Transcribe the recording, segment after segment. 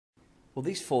Well,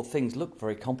 these four things look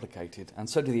very complicated, and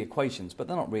so do the equations, but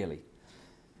they're not really.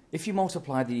 If you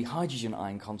multiply the hydrogen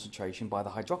ion concentration by the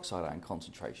hydroxide ion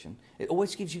concentration, it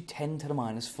always gives you 10 to the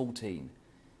minus 14.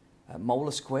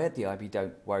 Molar squared, the IB,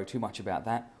 don't worry too much about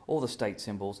that, all the state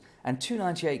symbols, and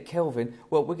 298 Kelvin,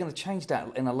 well, we're going to change that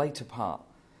in a later part.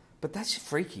 But that's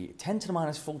freaky. 10 to the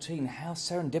minus 14, how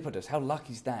serendipitous, how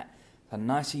lucky is that? A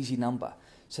nice easy number.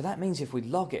 So that means if we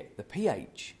log it, the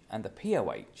pH and the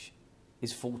pOH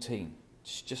is 14.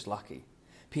 It's just lucky.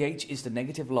 pH is the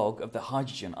negative log of the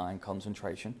hydrogen ion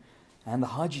concentration, and the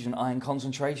hydrogen ion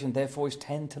concentration therefore is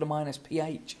 10 to the minus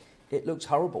pH. It looks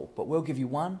horrible, but we'll give you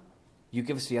one, you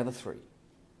give us the other three.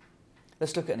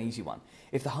 Let's look at an easy one.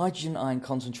 If the hydrogen ion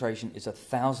concentration is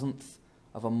 1,000th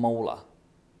of a molar,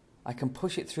 I can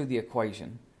push it through the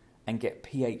equation and get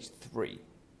pH 3.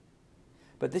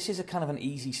 But this is a kind of an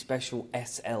easy special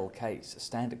SL case, a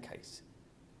standard case.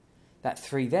 That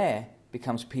 3 there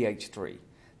becomes pH 3.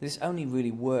 This only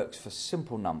really works for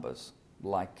simple numbers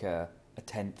like a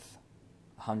tenth,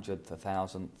 100th,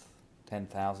 1,000th,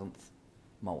 10,000th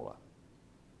molar.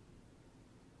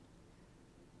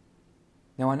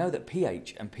 Now I know that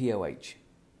pH and pOH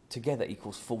together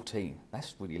equals 14.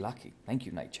 That's really lucky. Thank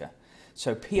you, nature.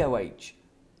 So pOH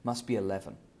must be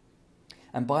 11.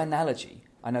 And by analogy,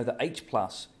 I know that H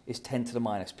plus is 10 to the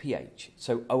minus pH.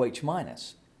 So OH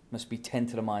minus must be 10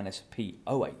 to the minus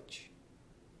pOH.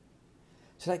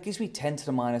 So that gives me 10 to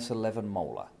the minus 11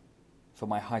 molar for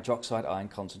my hydroxide ion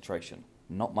concentration.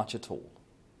 Not much at all.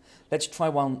 Let's try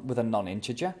one with a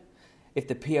non-integer. If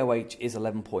the pOH is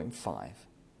 11.5,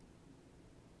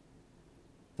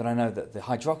 then I know that the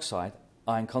hydroxide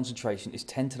ion concentration is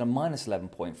 10 to the minus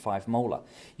 11.5 molar.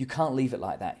 You can't leave it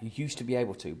like that. You used to be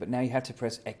able to, but now you have to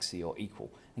press XE or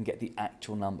equal and get the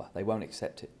actual number. They won't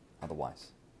accept it otherwise.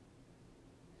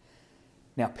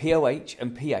 Now pOH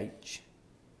and pH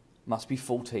must be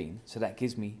 14, so that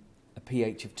gives me a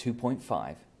pH of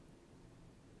 2.5.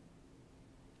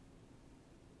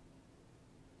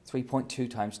 3.2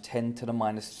 times 10 to the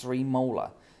minus 3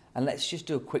 molar. And let's just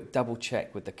do a quick double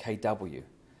check with the kW.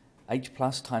 H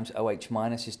plus times OH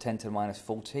minus is 10 to the minus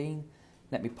 14.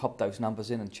 Let me pop those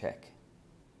numbers in and check.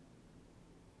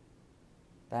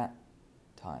 That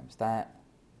times that.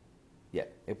 Yeah,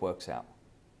 it works out.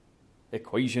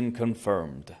 Equation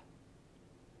confirmed.